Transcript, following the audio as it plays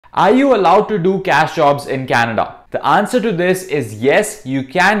Are you allowed to do cash jobs in Canada? The answer to this is yes, you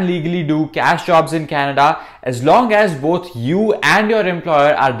can legally do cash jobs in Canada as long as both you and your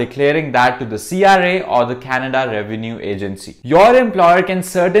employer are declaring that to the CRA or the Canada Revenue Agency. Your employer can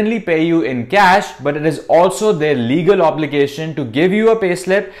certainly pay you in cash, but it is also their legal obligation to give you a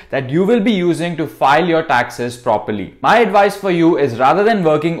payslip that you will be using to file your taxes properly. My advice for you is rather than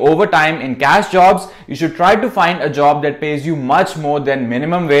working overtime in cash jobs, you should try to find a job that pays you much more than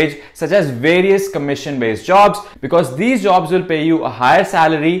minimum wage, such as various commission-based jobs, because these jobs will pay you a higher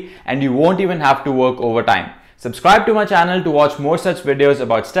salary and you won't even have to work overtime. Subscribe to my channel to watch more such videos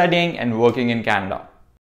about studying and working in Canada.